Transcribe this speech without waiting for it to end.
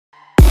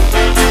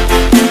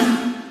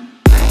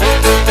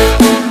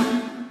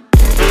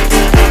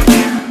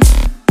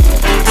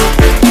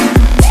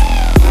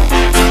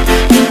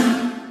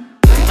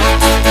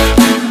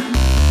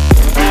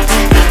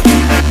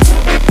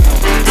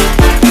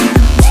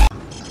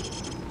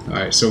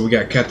Alright, so we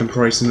got Captain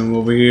Price and them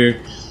over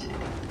here.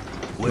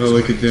 Oh,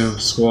 look at them.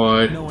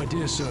 Squad. No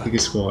idea, sir. Look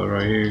at squad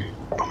right here.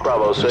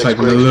 Bravo 6,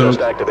 typing Briggs a little, just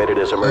activated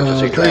his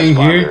emergency thing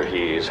transponder.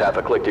 here. He's half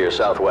a click to your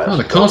southwest. Oh,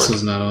 the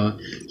console's not on.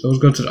 So let's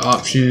go to the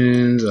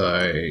options.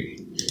 Alright.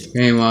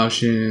 Game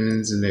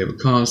options. Enable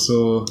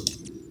console.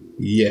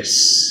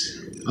 Yes.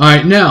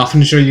 Alright, now I'm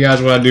finna show you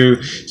guys what I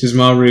do since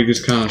my rig is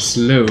kind of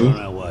slow.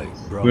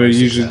 What I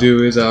usually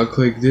do is I'll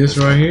click this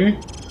right here.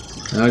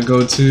 And I'll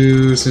go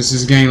to, since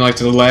this game like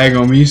to lag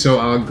on me, so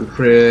I'll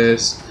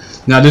press.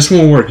 Now this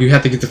won't work. You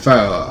have to get the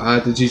file. I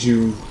have to teach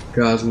you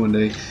guys one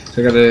day.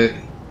 So I gotta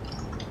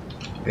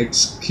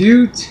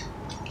execute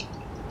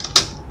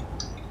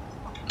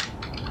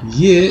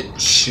yet,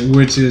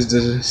 which is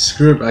the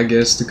script, I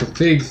guess, the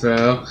config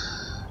file.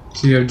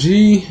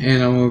 TFG,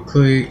 and I'm gonna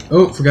click.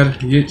 Oh, forgot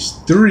to get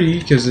 3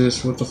 because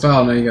it's with the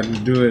file. Now you got to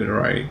do it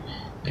right.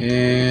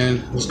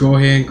 And let's go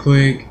ahead and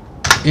click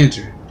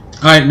enter.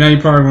 Alright, now you're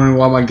probably wondering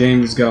why my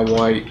game just got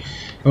white.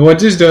 But what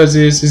this does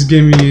is it's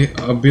giving me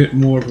a bit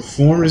more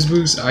performance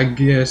boost, I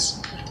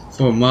guess,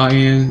 for my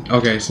end.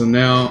 Okay, so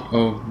now,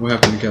 oh, what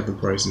happened to Captain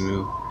Price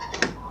now?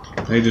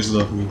 They just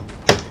love me.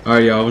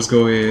 Alright, y'all, let's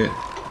go ahead.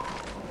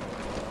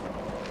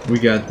 We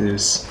got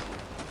this.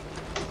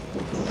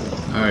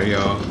 Alright,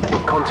 y'all.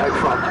 Contact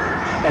front.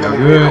 Y'all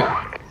good?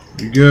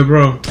 You good,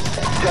 bro?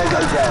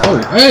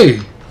 Oh,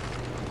 hey!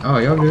 Oh,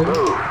 y'all good?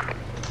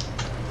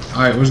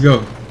 Alright, let's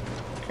go.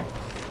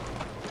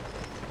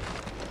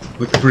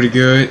 Looking pretty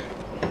good.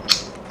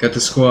 Got the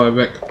squad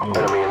back. Oh.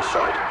 Enemy in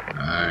sight.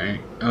 Alright,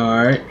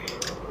 alright.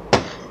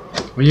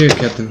 Well, yeah,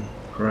 Captain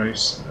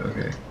Price.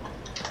 Okay.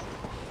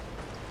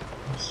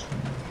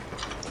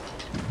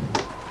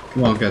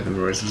 Come on, Captain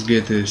Price. Let's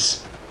get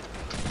this.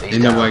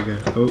 Ain't nobody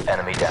got. Oh.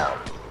 Enemy down.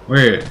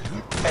 Where?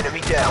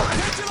 Enemy down.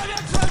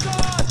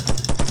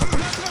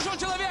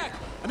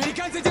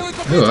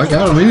 Oh, I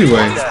got him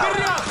anyway.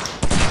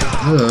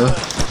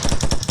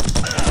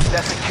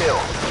 That's a kill.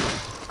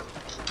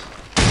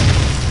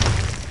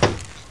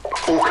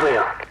 All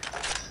clear.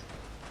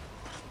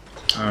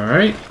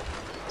 Alright.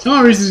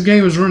 Some reason this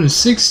game was running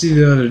 60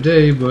 the other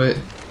day, but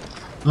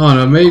I don't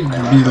know, maybe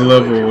be the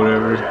level or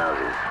whatever.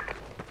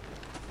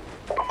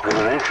 There's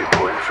an entry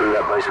point through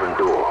that basement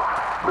door.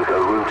 We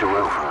go room to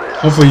room from there.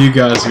 Hopefully you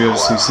guys be able to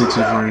see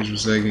 60 frames per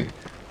second.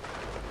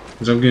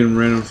 Because I'm getting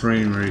random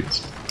frame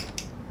rates.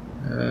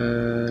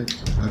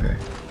 Okay.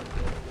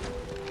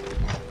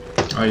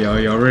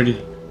 Alright, y'all ready?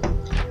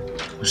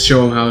 Let's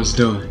show them how it's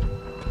done.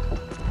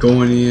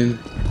 Going in.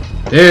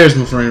 There's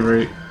my frame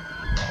rate.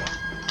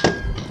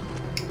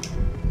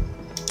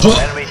 Huh.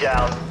 Enemy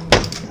down.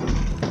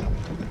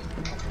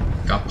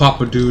 Got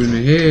Papa dude in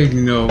the head,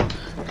 you know.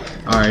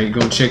 Alright,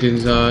 gonna check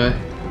inside.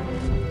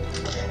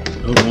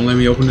 Oh, won't let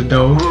me open the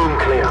door. Room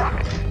clear.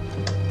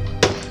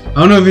 I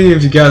don't know if any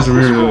of you guys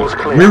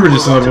remember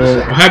this level.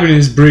 What happened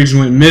is Briggs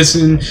went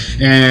missing,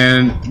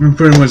 and we're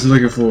pretty much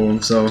looking for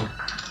him. So,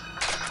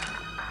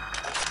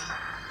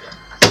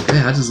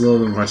 yeah, I just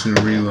love watching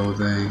the reload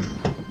thing.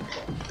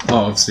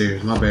 Oh,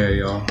 upstairs. My bad,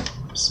 y'all.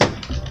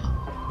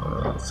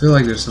 I feel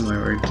like there's somebody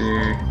right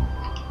there.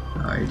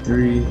 Alright,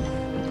 3.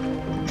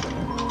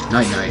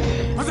 Night night.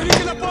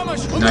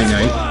 Night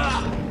night.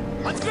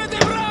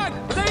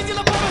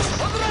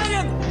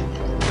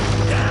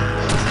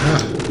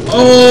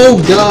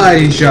 Oh God,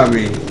 he shot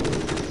me.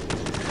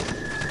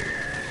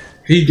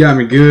 He got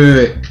me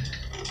good.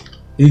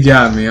 He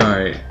got me.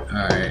 Alright.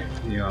 Alright.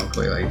 You don't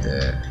play like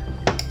that.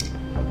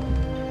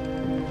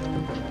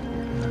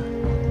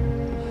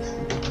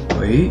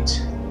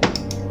 Wait.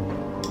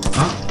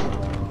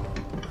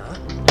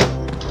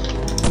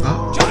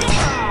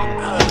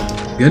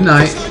 Good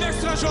night.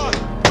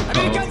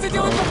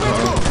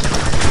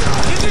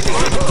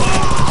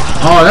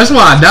 Oh, that's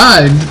why I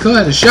died. Because I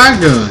had a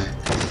shotgun.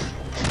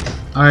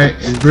 Alright,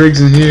 is Briggs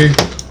in here?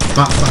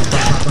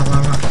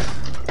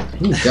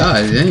 Oh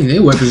God, they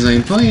weapons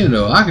ain't playing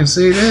though. I can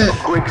see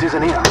that. Briggs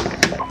isn't here.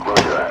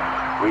 Roger that.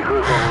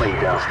 Regroup on me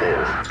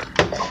downstairs.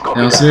 Copy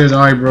downstairs,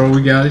 alright, bro.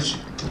 We got it.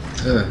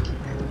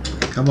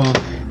 Come on.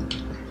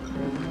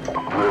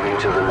 Moving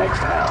to the next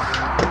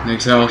house.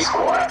 Next house. Be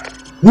quiet.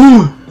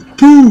 1,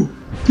 2,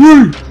 3.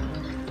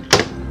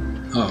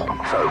 Oh.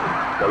 So,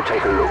 go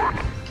take a look.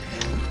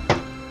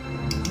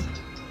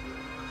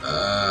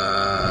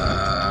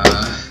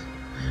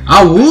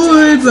 I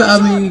would, but I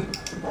mean,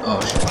 oh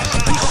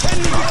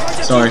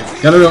shit. Sorry,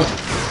 gotta go.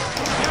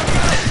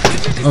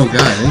 Oh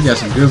God, they got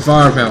some good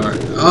firepower.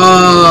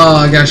 Oh,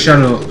 I got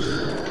shut up.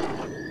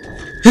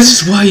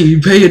 This is why you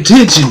pay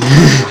attention.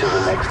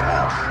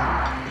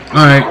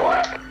 All right,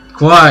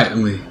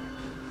 quietly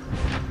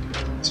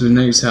to the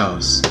next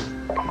house.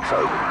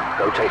 So,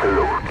 go take a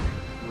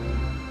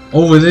look.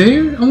 Over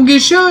there, I'm gonna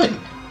get shot.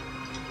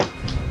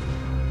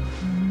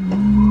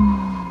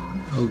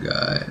 Oh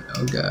God,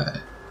 oh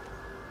God.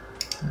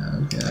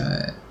 Oh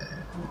God.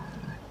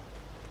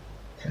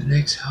 The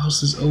next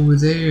house is over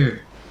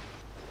there.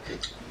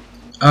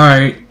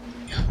 Alright.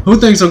 Who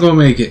thinks I'm gonna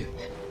make it?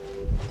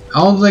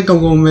 I don't think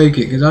I'm gonna make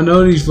it, because I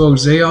know these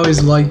folks, they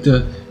always like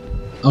to.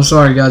 I'm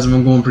sorry guys if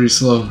I'm going pretty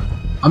slow.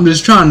 I'm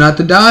just trying not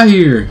to die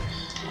here.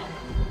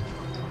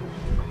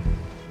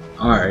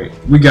 Alright,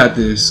 we got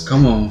this.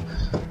 Come on.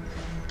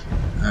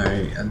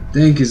 Alright, I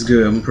think it's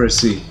good. I'm gonna press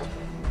C.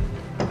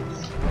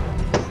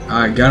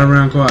 Alright, got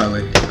around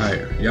quietly.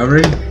 Alright, y'all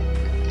ready?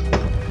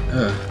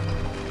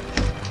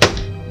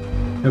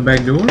 The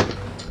back door?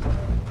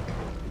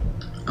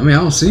 I mean,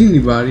 I don't see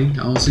anybody.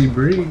 I don't see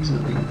Briggs. I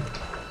mean,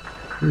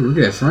 ooh, look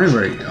at that frame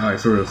rate. Alright,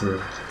 for real, for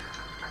real.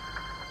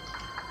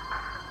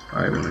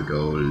 Alright, wanna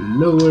go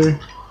lower.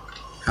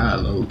 How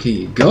low can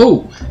you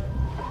go?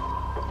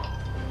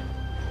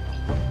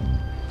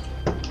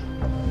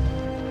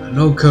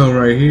 No cut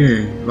right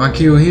here. If I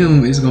kill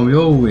him, it's gonna be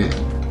over with.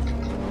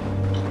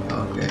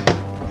 Okay.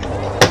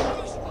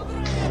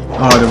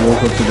 Oh, they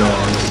woke up the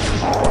dogs.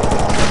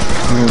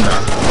 I'm gonna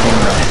die.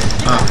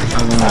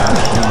 I'm gonna die.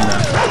 I'm gonna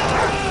die.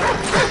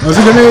 Oh, it's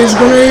a grenade! It's a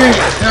grenade!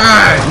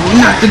 Ah,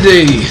 not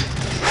today!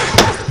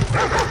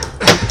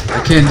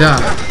 I can't die.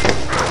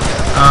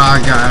 Ah,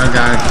 I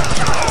got it.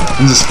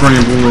 I'm just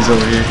spraying bullets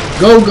over here.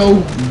 Go,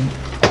 go!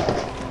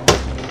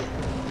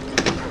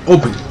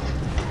 Open.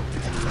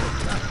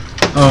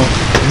 Oh,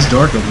 it's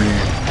dark over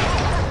here.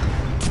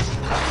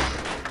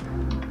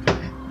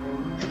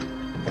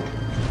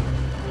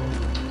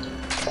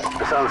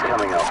 The sun's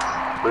coming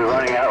up. We're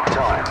running out of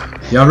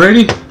time. Y'all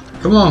ready?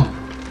 Come on.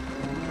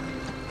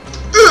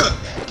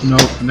 No.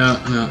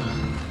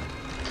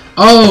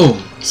 Oh,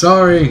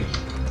 sorry.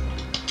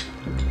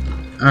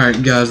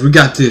 Alright, guys, we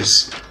got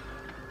this.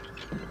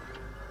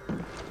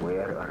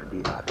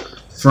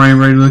 Frame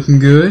rate looking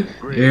good.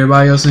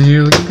 Everybody else in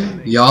here looking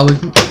good. Y'all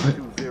looking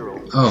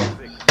good. Oh.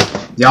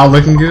 Y'all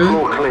looking good?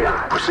 Floor clear.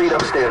 Proceed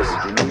upstairs.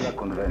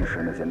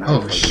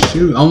 Oh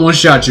shoot, I almost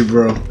shot you,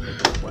 bro. Hold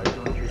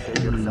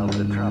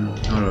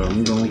on,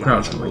 I'm going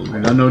crouch away.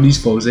 I know these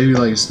folks, they be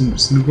like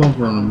snoop up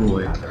on the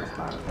boy.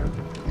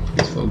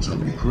 These folks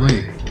don't be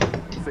playing.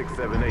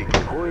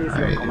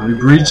 Alright, we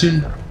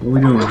breaching? What we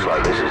doing? Looks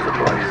like this is the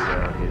place.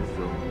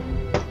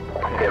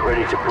 Get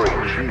ready to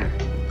breach.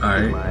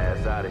 Alright.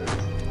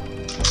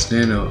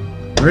 Stand up.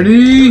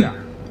 Ready?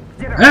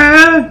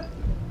 Ah!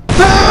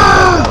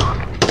 Ah!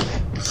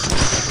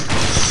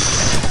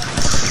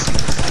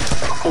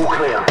 All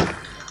clear.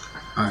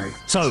 Alright.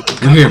 So,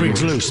 We're here,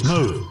 Briggs bro. loose,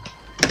 move.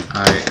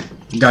 Alright.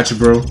 Got you,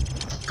 bro.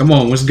 Come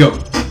on, let's go.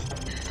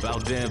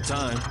 About damn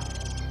time.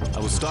 I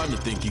was starting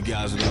to think you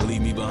guys were gonna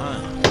leave me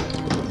behind.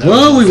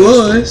 Well, we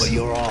was. But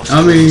you're off.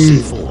 I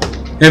mean,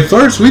 at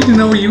first we didn't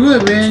know where you were,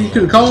 man. You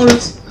could have called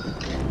us.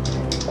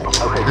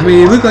 I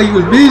mean, it looked like you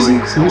was busy,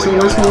 so we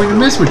just wanted to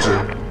mess with you.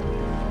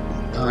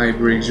 Alright,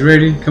 Briggs, you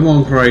ready? Come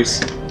on,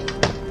 Christ.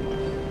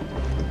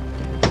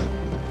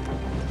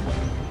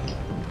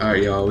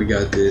 Alright, y'all, we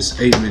got this.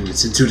 8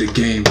 minutes into the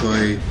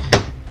gameplay.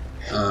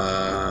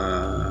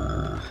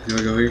 Do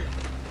I go here?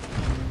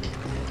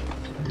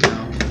 No.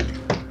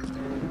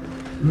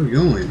 Where are we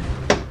going?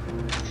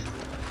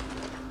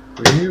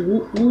 We're here?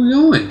 Where are we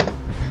going?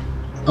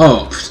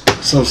 Oh,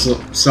 so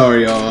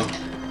sorry, y'all.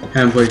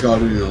 Haven't played Call of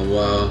Duty in a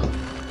while.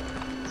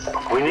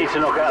 We need to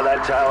knock out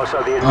that tower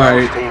so the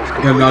Alright, advanced teams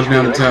can gotta knock breach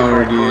down the the tower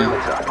electrical again.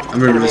 perimeter. I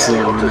remember Enemy this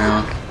level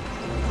helicopters.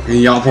 now. And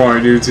y'all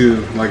probably do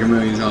too, like a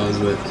million times,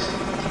 but...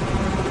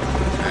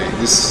 Alright,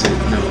 this is it.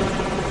 No.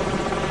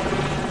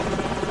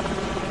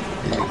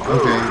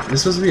 Okay, this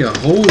supposed to be a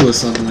hole or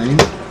something,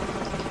 ain't it?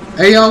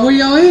 Hey y'all, where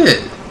y'all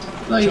at?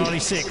 Like... Charlie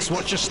 6,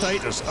 what's your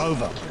status?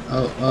 Over.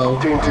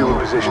 Team 2 in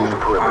position for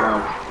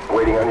perimeter.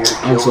 Waiting on you to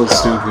kill I'm so the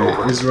tower. stupid.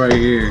 Over. It's right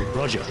here.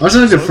 Roger. I was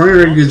thinking the frame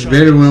rate gets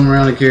better when I'm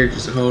around the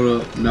characters.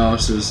 Hold up. No,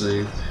 it's still the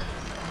same.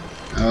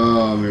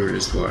 Oh, I remember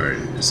this part.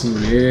 This is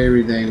when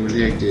everything was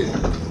hectic.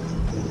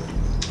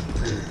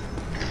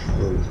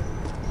 Oh.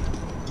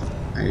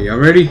 Hey, y'all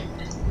ready?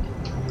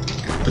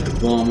 Gotta put the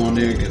bomb on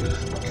there. Gotta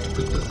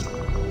put the...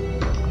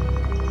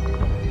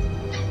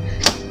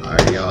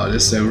 Alright, y'all.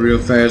 This is that real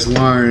fast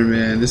wiring,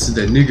 man. This is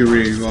that nigga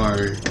rig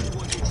wiring.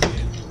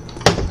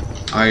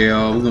 Alright,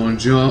 y'all. We're gonna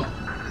jump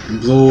and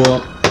blow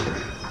up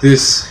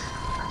this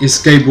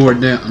skateboard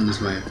down on this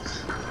man.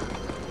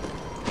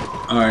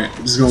 Alright,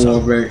 just gonna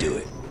walk back. Do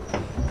it.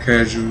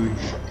 Casually.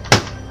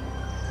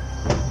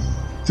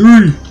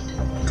 3,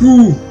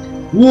 2,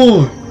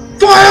 1,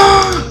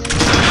 fire!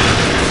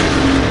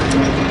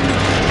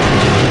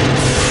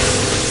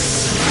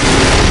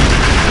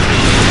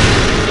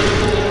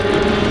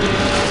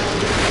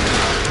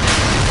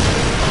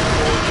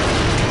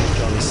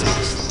 Charlie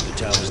 6, the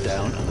tower's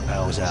down and the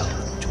power's out.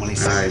 20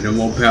 seconds. Alright, no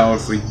more power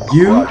for you.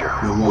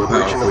 No more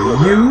power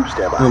for you.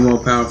 No more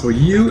power for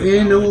you.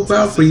 And no more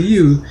power for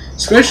you.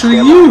 Especially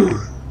you.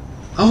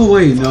 Oh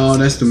wait, no,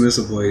 that's the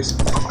missile place.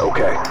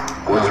 Okay,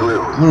 we're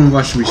through. I don't know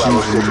if I should be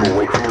Bravo 6 shooting will there.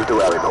 wait for you at the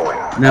rally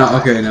point. Now,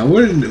 okay, now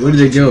where did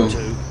they go? 2,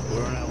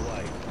 we're on our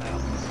way. Now.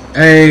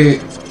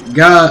 Hey,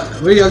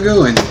 God, where y'all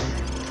going?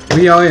 Where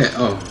y'all at?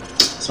 Oh,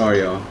 sorry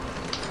y'all.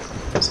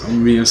 So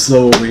I'm being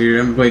slow over here. I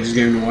haven't played this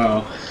game in a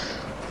while.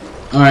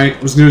 Alright,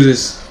 let's do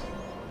this.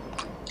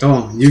 Come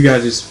on, you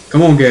guys just...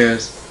 Come on,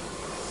 gas.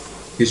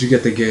 Guess you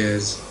get the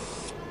gas.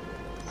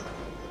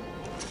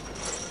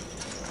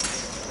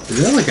 Is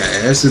that like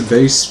an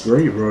acid-based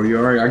spray, bro? You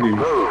alright? I give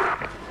you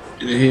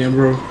in the hand,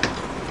 bro.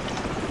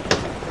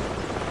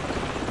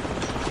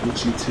 What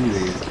you two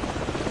then?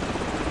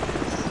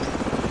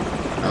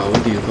 Oh,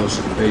 we're getting close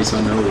to the base. I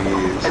know he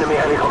is. Enemy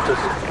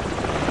helicopters.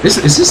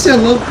 Is this that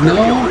level? No,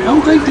 I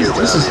don't think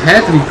this is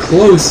halfly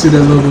close to that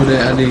level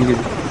that I didn't get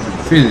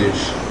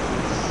finished.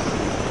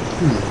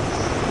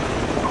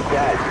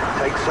 Dad,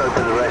 take Soap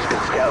and the rest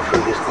and scout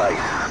through this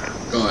place.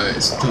 Alright,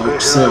 it's Good talk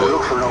to so. know,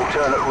 look for an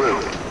alternate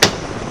route.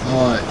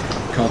 Alright,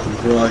 copy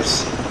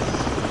Bryce.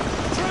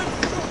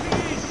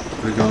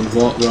 We're gonna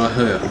vault right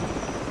here.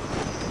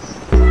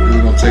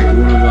 We're gonna take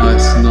one of our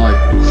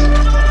snipers.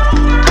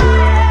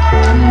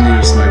 I'm gonna need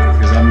a sniper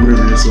because I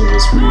remember this level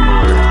is pretty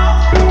hard.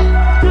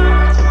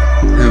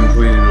 I haven't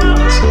played in a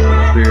while, so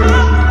I'll bear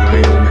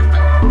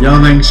with me. Y'all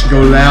think should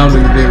go loud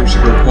and then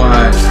should go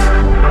quiet.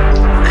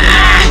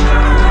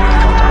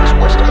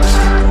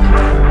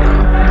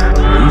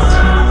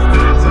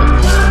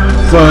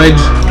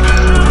 Fudge.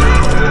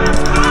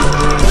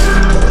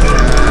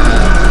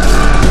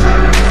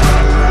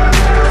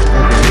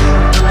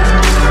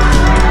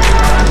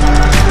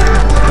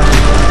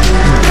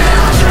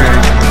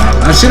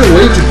 I should have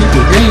waited till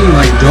people came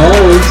like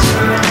dogs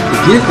to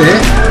get that.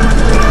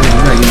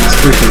 I'm not getting this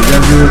quicker. We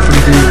gotta do it for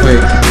the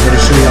gameplay. Gotta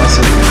show y'all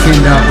something.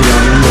 Can't die for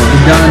y'all anymore.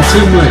 We're dying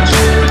too much.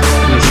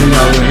 I'm gonna show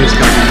y'all what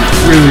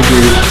Hezekiah really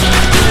did.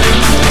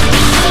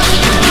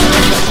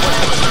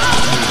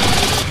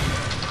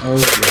 Oh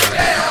god.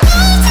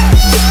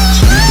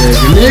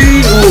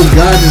 Grenade! Oh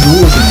god, this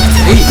one's an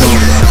 8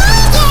 on it.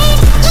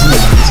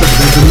 What's up,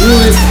 that's a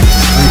wood?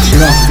 Alright,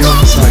 shit off, get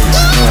off the site.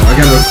 Oh, I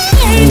got a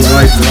whole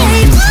rifle I'm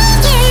shooting from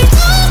here.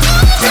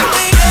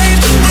 Alright,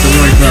 the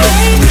rifle out.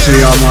 Let me show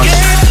y'all my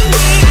sniping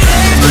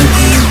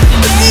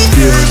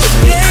skills.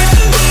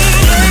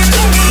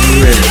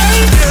 I'm ready.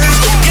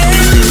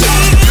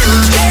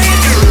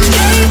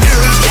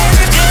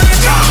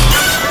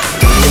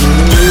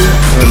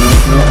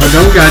 No, I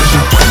don't got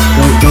you.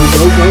 Go.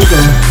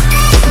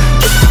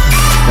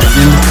 Gotta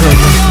get in the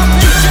cover.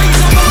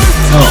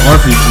 Oh,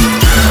 RPG.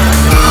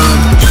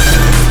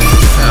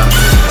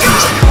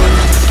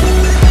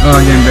 Oh,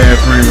 getting bad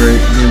frame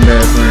rate.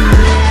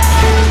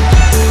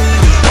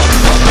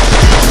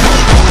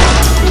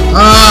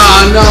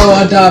 Ah, no, I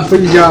died for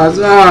you guys.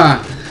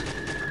 Ah.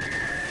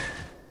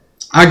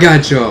 I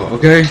got y'all,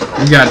 okay?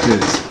 We got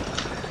this.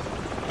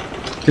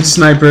 Get the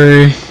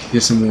sniper.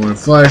 Get some more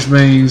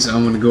flashbangs.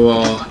 I'm gonna go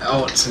all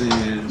out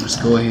and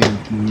just go ahead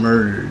and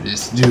murder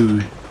this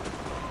dude.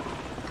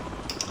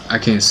 I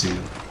can't see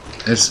him.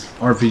 That's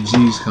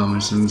RPG's coming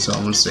soon, so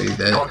I'm gonna save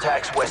that.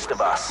 Contacts west of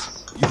us.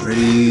 You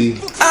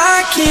ready?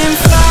 I can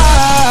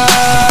fly.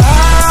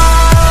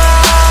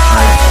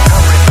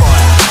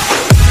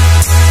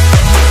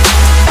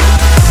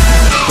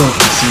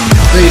 Focus in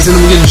your face, and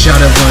I'm getting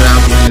shot at, but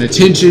I'm paying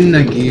attention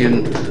again.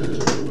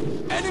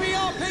 Enemy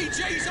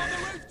RPGs on the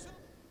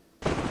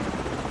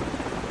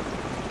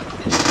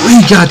roof. We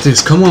got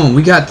this. Come on,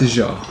 we got this,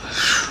 y'all.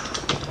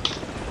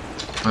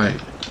 All right.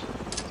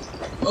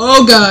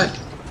 Oh God.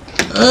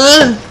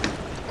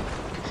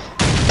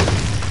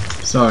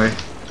 Sorry.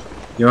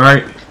 You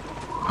alright?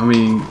 I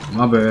mean,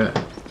 my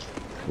bad.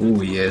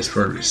 Oh yeah, it's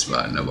perfect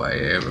spot. Nobody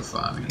ever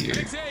find me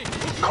here.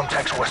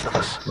 Contacts west of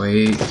us.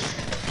 Wait.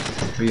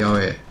 Where y'all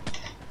at?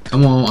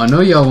 Come on, I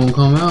know y'all won't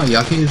come out.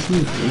 Y'all can't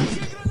shoot.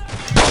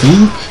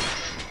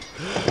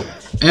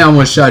 And I'm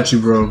gonna shot you,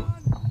 bro.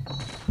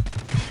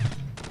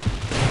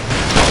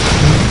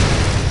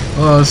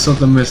 Oh,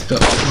 something messed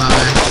up.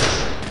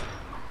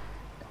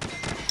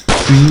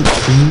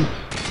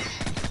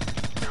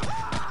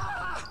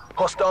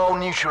 Hostile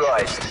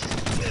neutralized.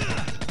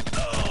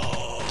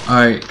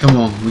 Alright, come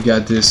on, we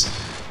got this.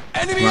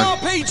 Enemy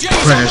RPGs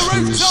Crash on from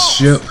the the rooftop.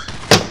 ship.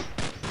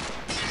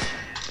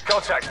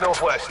 Contacts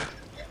northwest.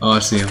 Oh, I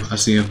see him.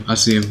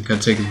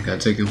 Gotta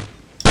take him.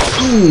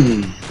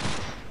 Boom!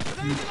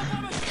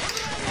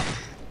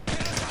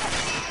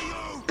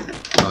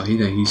 Oh, he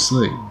think he's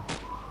slick.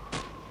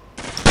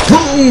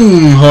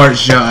 Boom! Hard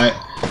shot.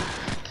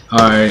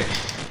 Alright.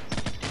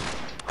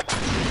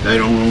 They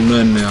don't know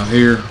nothing out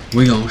here.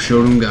 We gonna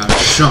show them guys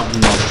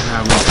something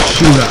how we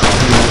shoot out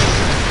here.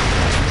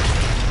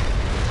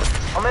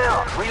 I'm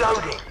out.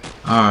 Reloading.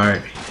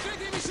 Alright.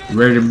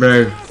 Ready,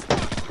 bro?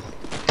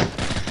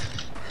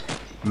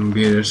 Gonna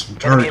get us some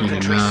Enemy turkey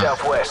infantry tonight.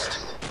 southwest.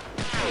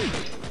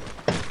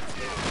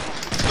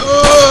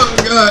 Oh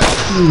god!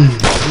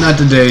 Not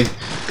today.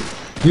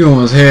 You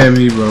almost had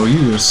me, bro.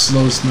 You were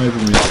slow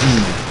sniping me.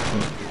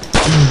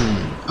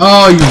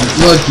 Oh, you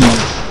lucky.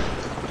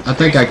 I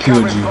think I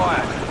killed you.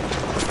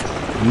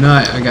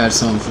 Not. I got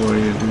something for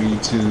you. 3,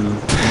 2.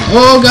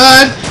 Oh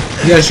god!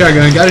 You got a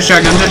shotgun.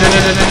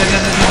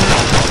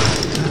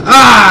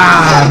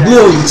 Ah!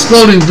 Blue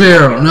exploding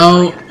barrel.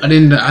 No, I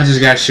didn't. I just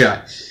got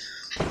shot.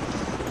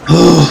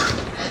 Oh,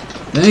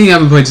 dang! I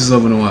haven't played this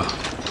level in a while.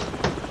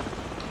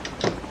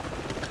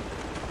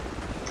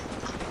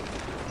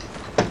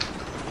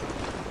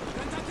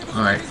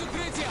 Alright.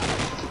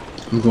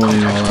 I'm going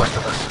in all out.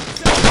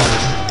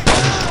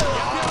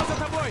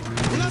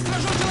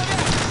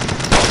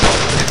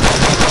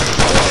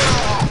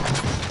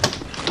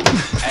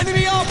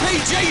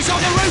 RPGs on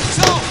the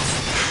rooftops!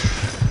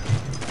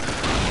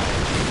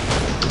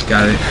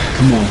 Got it.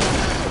 Come on.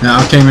 Now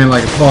I came in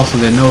like a boss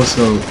with that no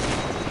scope.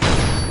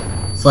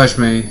 Flash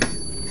man.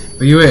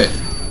 Where you at?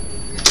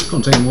 It's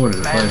gonna take more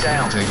than a flash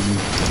man to take me.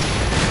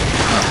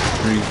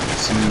 3,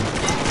 2,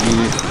 eat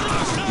it.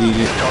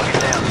 Eat it. Eat it.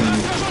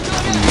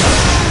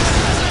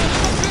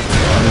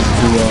 I'll just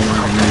do all my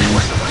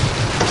grenades.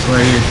 It's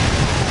right here.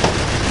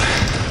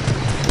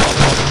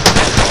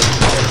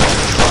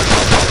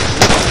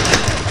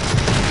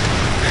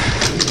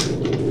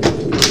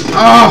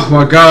 Oh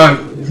my god.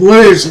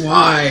 What is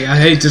why? I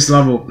hate this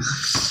level.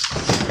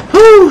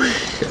 Whew.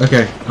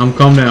 Okay, I'm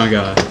calm down,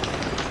 guys.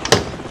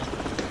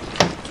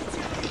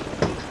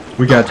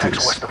 We got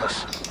this.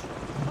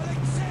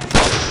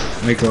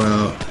 Make her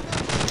out.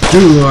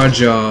 Do our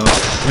job.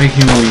 Make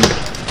him weak.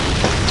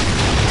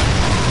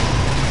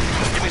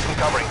 Give me some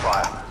covering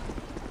fire.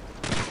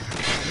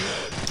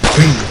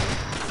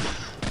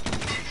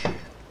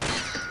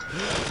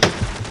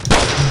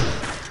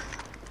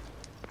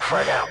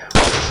 Frag out.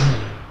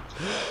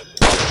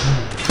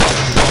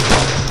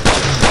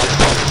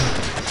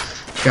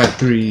 Got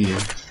 3 here.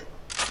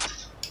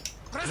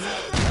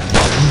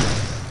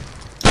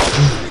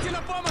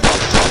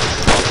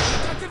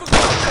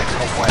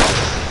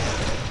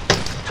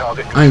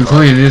 I ain't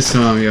playing this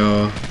time,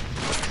 y'all.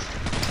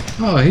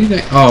 Oh, he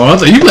ain't. Oh, I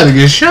thought you better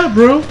get shot,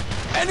 bro.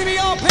 Enemy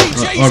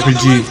RPGs RPG, on where the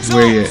you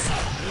rooftops!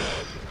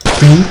 at?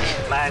 Bink.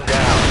 Man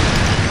down.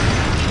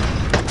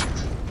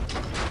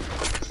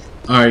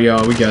 Alright,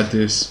 y'all, we got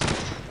this.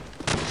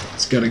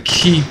 It's gotta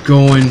keep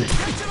going.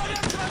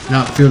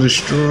 Not feel the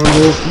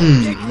struggle.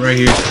 Right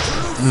here.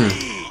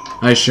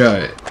 Nice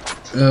shot.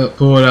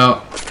 Pull it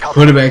out.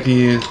 Put it back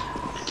in.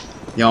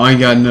 Y'all ain't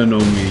got nothing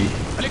on me.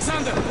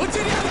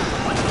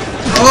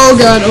 Oh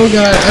god, oh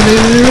god. I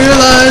didn't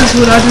realize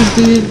what I just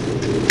did.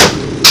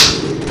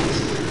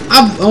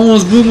 I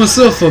almost blew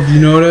myself up, you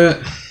know that?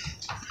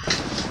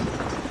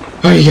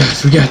 Alright,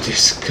 guys, we got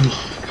this. Come on,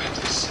 we got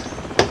this.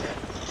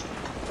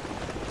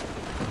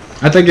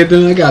 I think I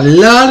got a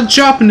lot of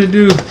chopping to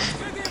do.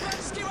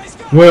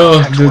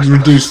 Well, the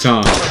reduced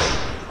time.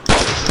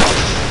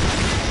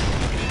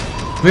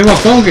 Maybe my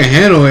phone can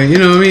handle it, you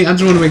know what I mean? I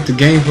just want to make the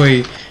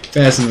gameplay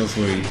fast enough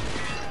for you.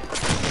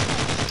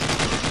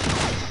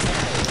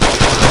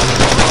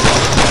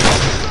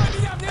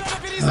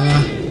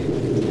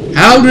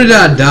 How did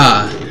I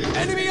die?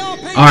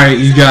 Alright,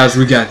 you guys,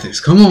 we got this.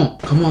 Come on,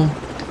 come on.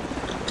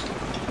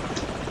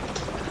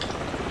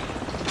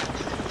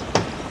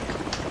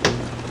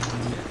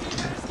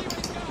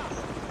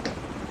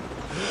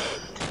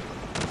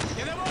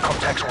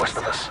 Contacts west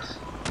of us.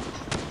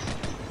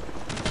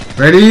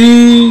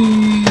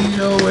 Ready?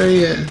 No way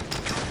yet.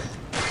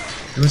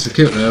 He must have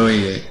killed no way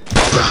yet.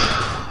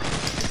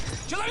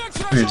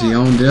 Guarantee your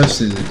own death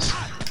sentence.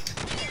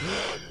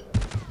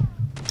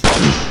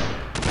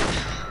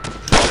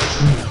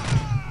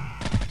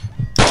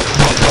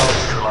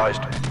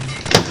 Neutralized.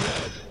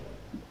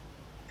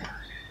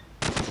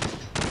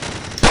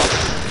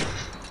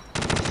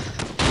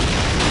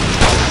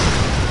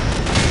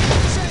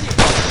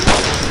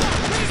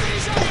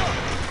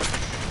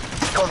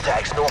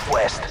 Contacts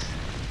northwest.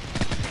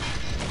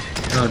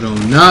 Y'all do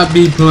not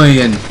be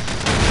playing.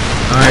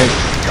 Alright,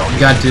 we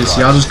got this.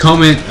 Y'all just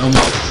comment on my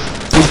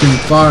freaking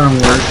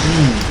firework.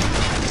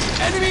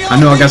 I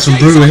know I got some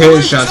brutal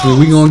headshots, but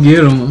we gonna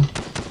get them.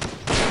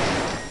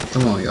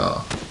 Come on,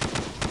 y'all.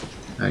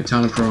 Alright,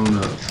 time to prone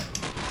up.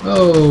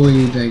 Oh,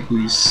 we think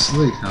we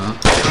slick, huh?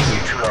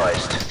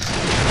 Neutralized.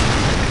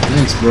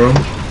 Thanks, bro.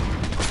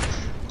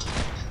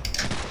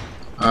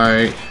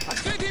 Alright.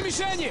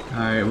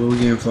 Alright, where we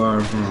getting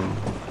fire from?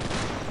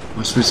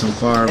 I'll spit some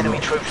fire. Enemy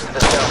troops to the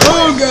south.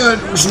 Oh god,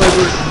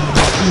 sniper.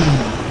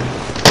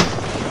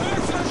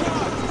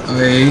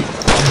 Wait.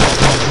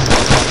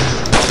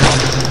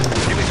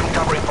 Give me some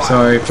covering fire.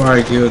 Sorry,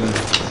 fire killed him.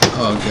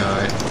 Oh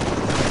god.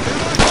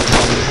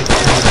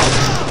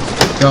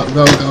 Go,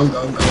 go, go,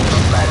 go, go, go.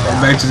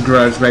 Back to the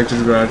garage, back to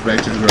the garage,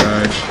 back to the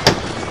garage.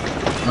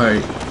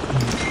 Alright.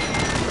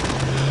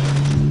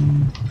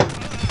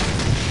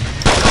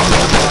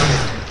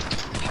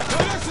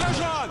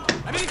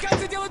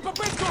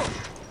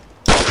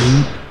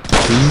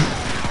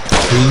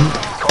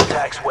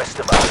 Contacts west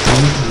of us.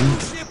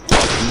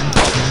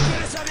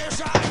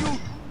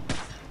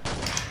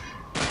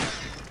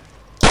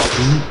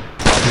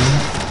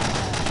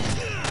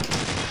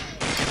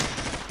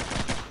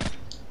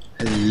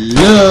 I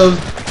love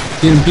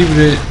getting people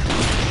that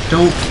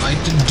don't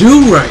like to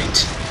do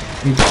right.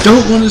 They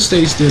don't want to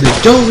stay still.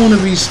 They don't want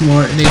to be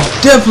smart. And they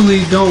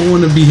definitely don't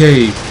want to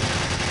behave.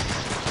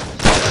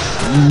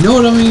 You know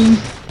what I mean?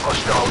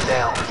 Hostile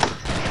down.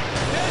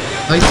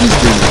 Like this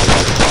dude.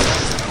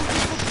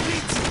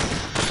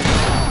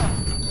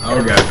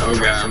 Oh god, I'm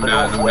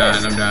dying, I'm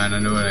dying, I'm dying. I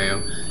know what I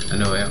am. I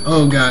know I am.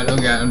 Oh god, I'm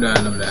dying, I'm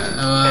dying.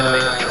 Enemy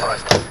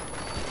neutralized.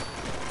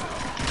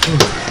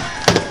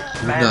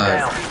 Man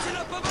down.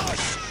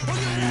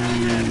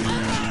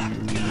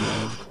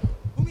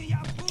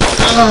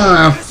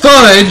 Ah,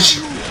 fudge!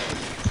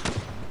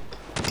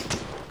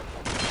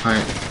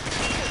 Alright.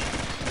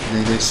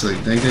 sleep.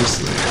 Think they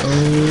sleep.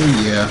 Oh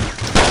yeah.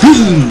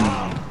 Boom,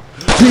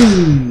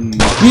 boom,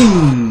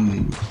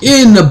 boom.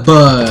 In the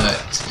butt.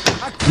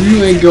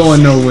 You ain't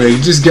going nowhere.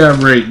 You just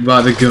got raped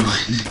by the gun.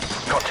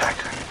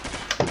 Contact.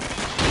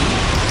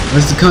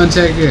 Where's the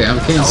contact at? I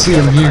can't see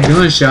him here.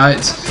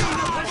 Gunshots.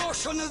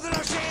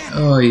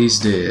 Oh, he's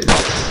dead.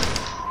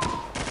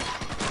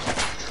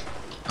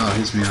 Oh,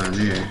 he's behind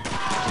there.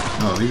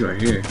 Oh, he's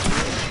right here.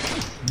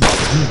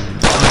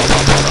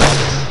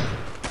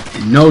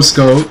 No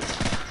scope.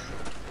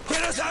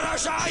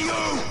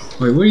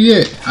 Wait, where you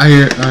at? I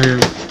hear.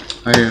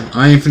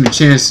 I ain't finna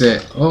chance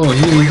that. Oh,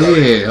 he ain't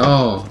dead.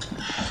 Oh,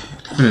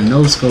 finna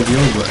no scope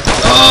your butt.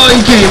 Oh,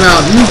 he came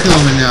out. You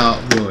coming out,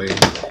 boy?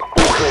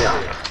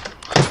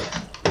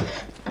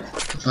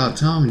 About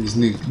time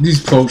these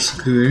folks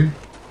clear.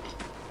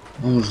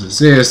 Almost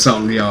said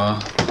something,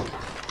 y'all.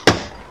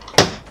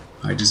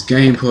 Alright, this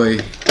gameplay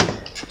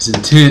is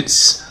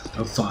intense.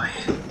 A fight.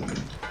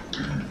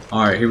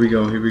 Alright, here we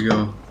go.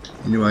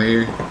 Anybody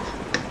here?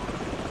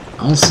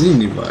 I don't see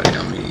anybody.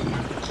 I mean,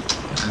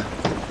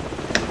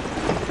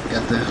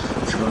 got the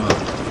truck.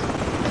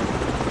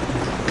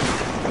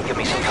 Give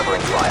me some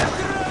covering fire.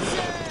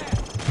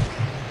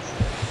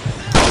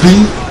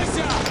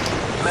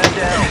 Man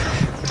down.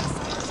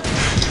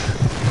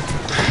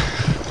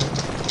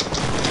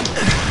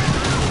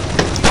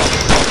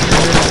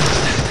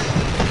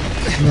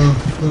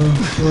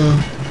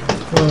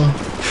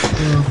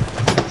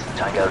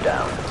 Tango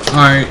down.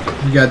 Alright,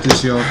 you got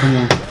this, y'all. Come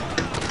on.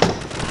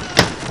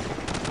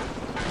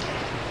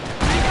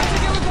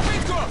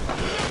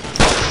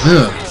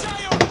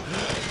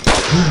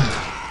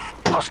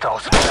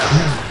 Hostiles.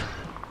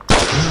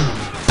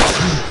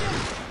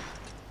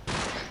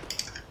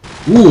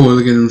 Ooh,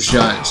 look at them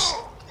shots.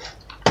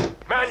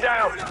 Man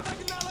down.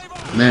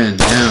 Man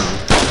down.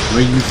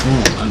 Where you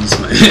from? I'm just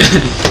like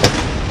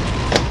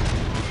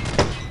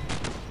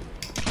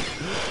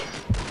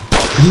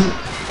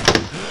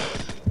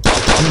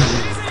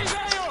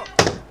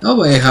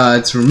nobody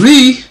hides from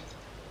me.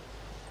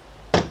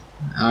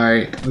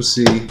 Alright, let's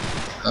see.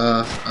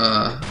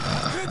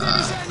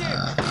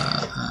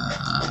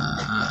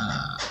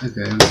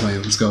 Okay,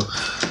 let's go.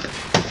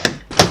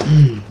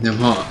 Them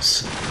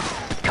hops.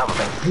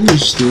 Who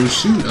is still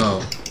shoot?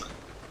 Oh,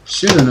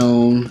 should have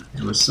known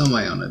it was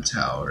somebody on the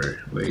tower.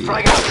 Wait. Come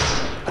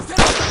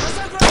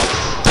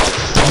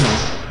on.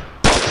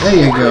 There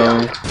you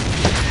go.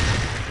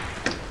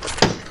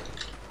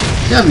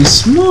 You gotta be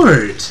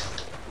smart.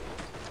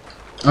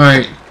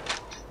 Alright.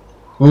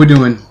 What we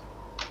doing?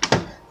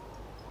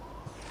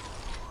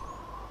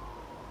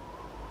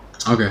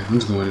 Okay, I'm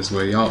just going this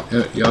way. Y'all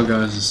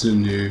guys are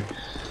sitting here.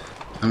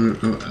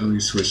 Let me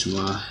switch to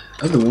my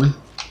other one.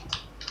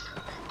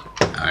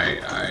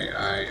 Alright.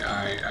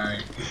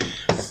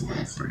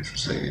 French for a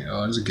second.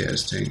 Oh, there's a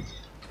gas tank.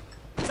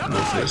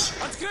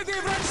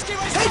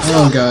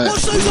 Oh god.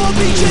 Watch those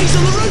RPGs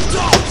on the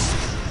rooftops!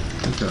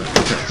 Okay.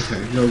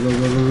 Go.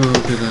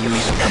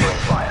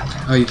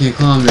 Oh, you can't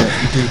climb that.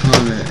 Okay,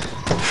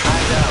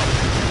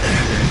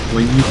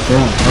 where you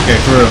from? Okay,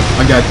 for real. I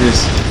got this.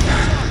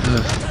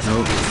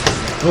 Nope.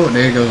 Oh,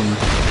 there you go.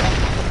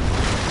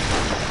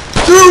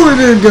 Throw it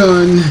in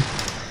gun.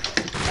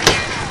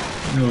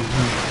 No.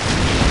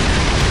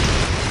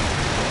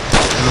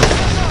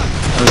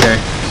 Okay.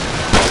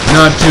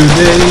 Not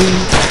today.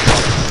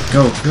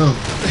 Go.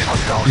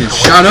 Yeah,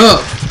 shut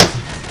up.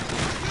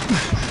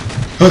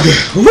 Okay.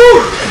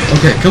 Woo.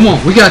 Okay, come on.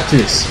 We got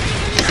this.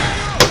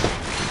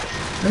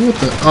 Hey, what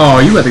the? Oh,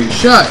 you about to get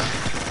shot.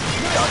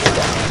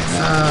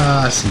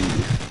 Ah, I see.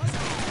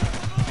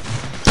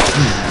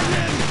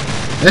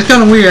 That's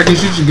kind of weird. I can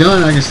shoot your gun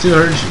and I can still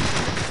hurt you.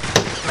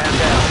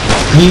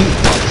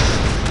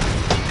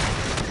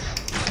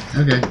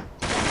 Okay.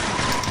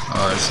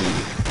 Oh, I see.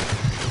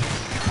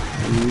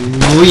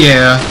 Oh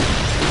yeah.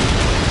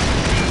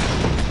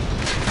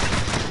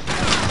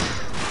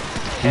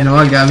 You know,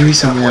 I got me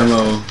some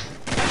ammo.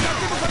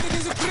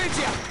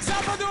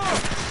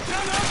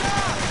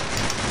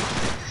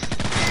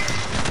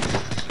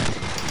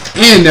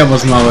 And that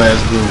was my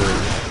last bullet.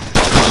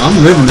 I'm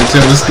living to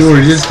tell the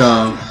story this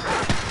time.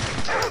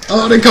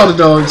 Oh, they caught the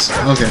dogs.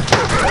 Okay.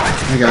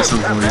 I got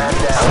something for you.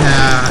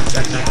 Nah.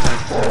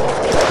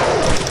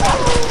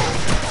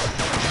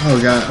 Oh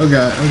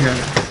god.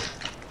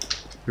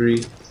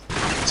 3,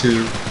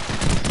 2, 1.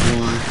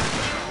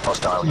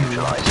 Hostile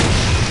neutralized.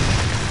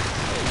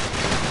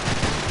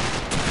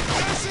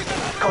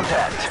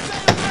 Contact.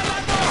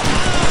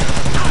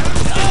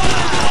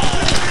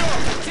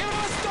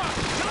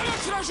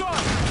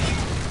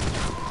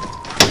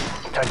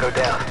 Tango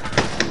down.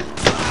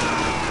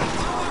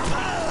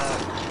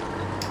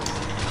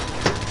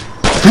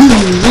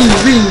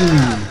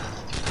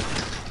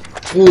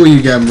 Oh,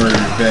 you got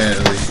murdered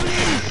badly.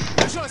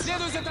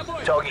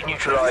 Target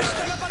neutralized.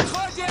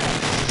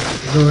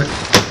 Do it.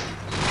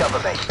 Cover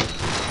me.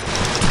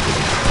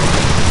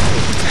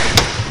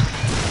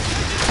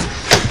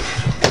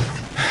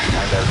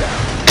 Tango down.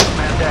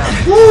 Man down.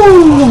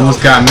 Woo!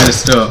 Almost got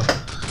messed up.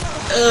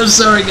 Oh,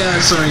 sorry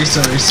guys. Sorry.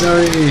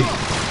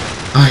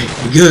 Alright,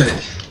 we good.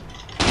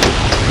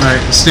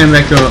 Alright, stand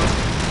back up.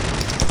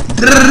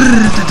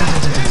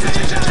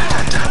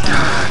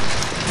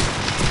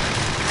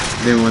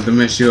 Didn't want to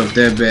mess you up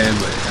that bad,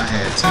 but I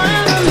had to.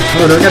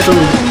 Oh, I got the.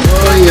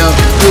 Oh, yeah.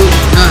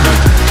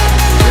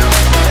 Yep.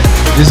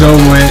 It's over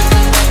with.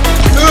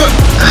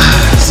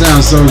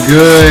 Sounds so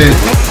good.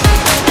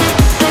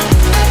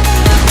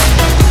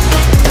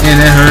 Man,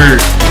 that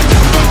hurt.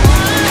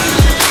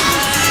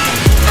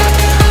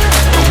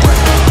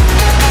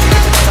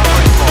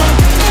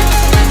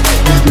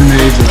 These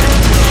grenades are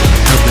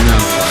helping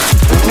out a lot.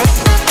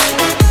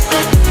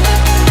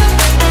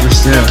 We're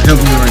still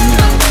helping right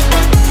now.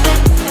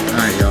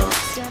 Alright, y'all.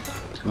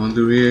 Going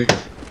through here.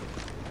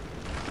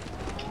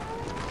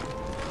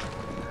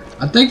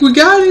 I think we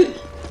got it.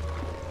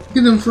 Look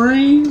at them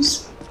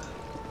frames.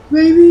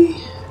 Maybe?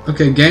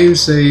 Okay, game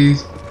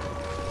save.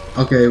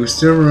 Okay, we're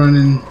still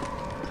running.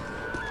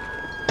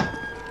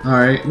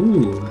 Alright,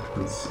 ooh,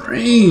 the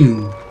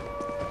frame.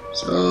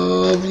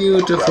 So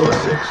beautiful.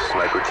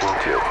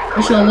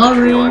 You show my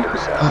ring?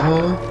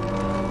 Uh-oh.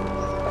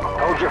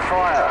 Hold your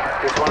fire.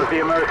 It's one of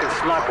the American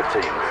sniper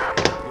teams.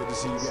 Good to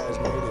see you guys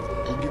made it.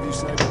 We'll give you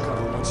sniper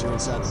cover once you're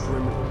inside the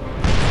perimeter.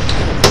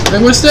 Hey,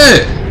 what's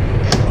that?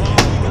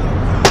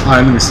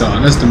 Alright, let me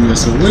start. That's the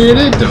missile. Where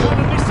did it go?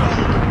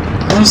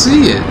 I don't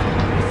see it.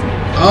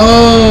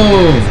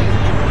 Oh!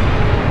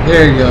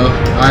 There you go.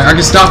 Alright, I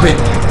can stop it.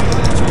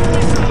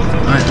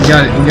 Alright, we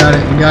got it, we got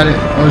it, we got it.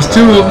 Oh, there's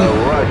two of them.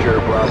 Roger,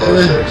 Bravo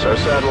 6. Our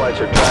satellites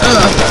are tracking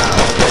now.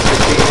 Take your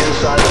team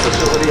inside the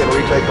facility and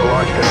retake the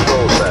launch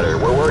control center.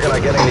 We're working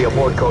on getting the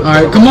abort code.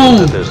 Alright, come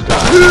on. At this time.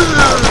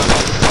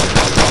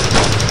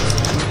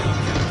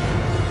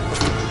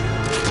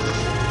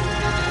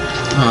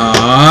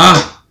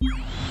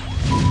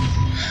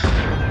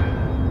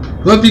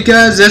 Well, you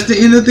guys, that's the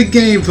end of the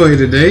gameplay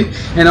today,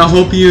 and I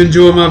hope you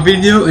enjoyed my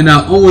video. And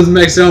I always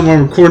maxed out my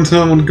recording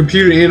time on the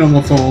computer and on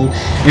my phone,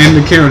 and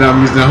the camera that I'm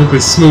using. I hope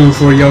it's smooth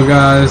for y'all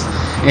guys,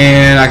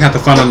 and I got the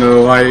final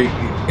note. Like,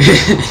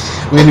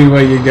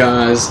 anyway, you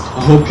guys,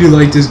 I hope you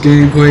liked this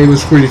gameplay. It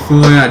was pretty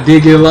fun. I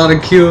did get a lot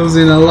of kills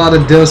and a lot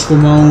of deaths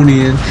from my own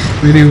end.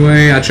 But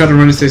anyway, I tried to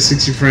run this at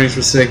 60 frames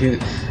per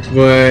second,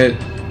 but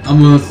I'm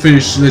gonna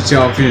let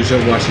y'all finish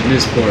up watching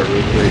this part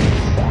real quick.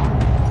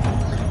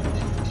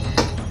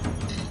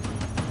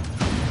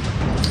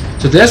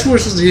 So that's where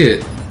it's supposed to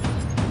hit.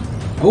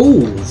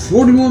 Oh,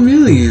 41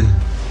 million.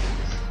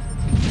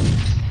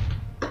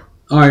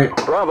 Alright.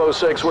 Bravo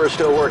 6, we're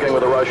still working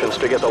with the Russians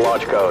to get the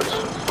launch codes.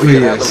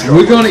 Yes,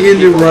 we're gonna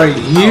end it right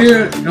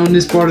here on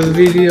this part of the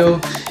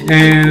video,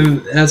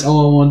 and that's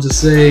all I wanted to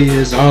say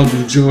is I'll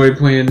enjoy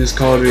playing this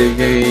Call of Duty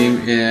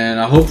game,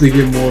 and I hope to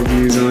get more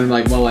views on it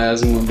like my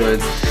last one, but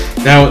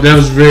that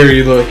was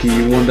very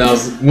lucky.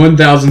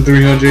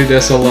 1,300,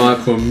 that's a lot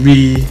for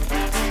me.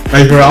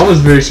 Like, bro, I was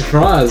very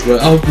surprised, but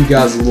I hope you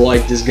guys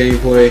like this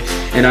gameplay,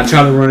 and I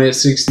try to run it at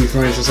 60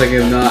 frames per second.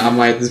 If not, I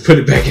might just put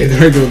it back at the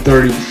regular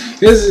 30.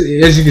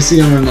 As you can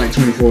see, I'm running like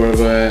 24,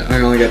 but I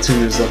only got 2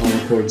 minutes left on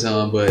recording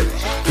time. But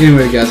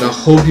anyway, guys, I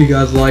hope you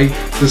guys like,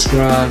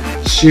 subscribe,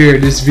 share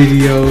this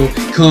video,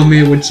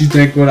 comment what you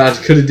think, what I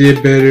could have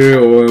did better,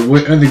 or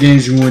what other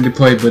games you wanted to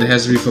play, but it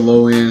has to be for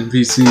low-end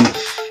PC.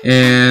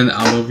 And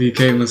I love you,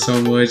 Kaitlyn,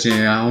 so much,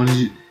 and I want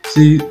you to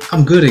see,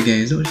 I'm good at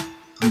games. I'm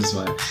just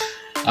like,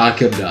 I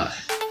kept dying.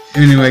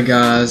 Anyway,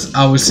 guys,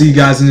 I will see you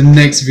guys in the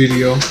next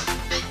video.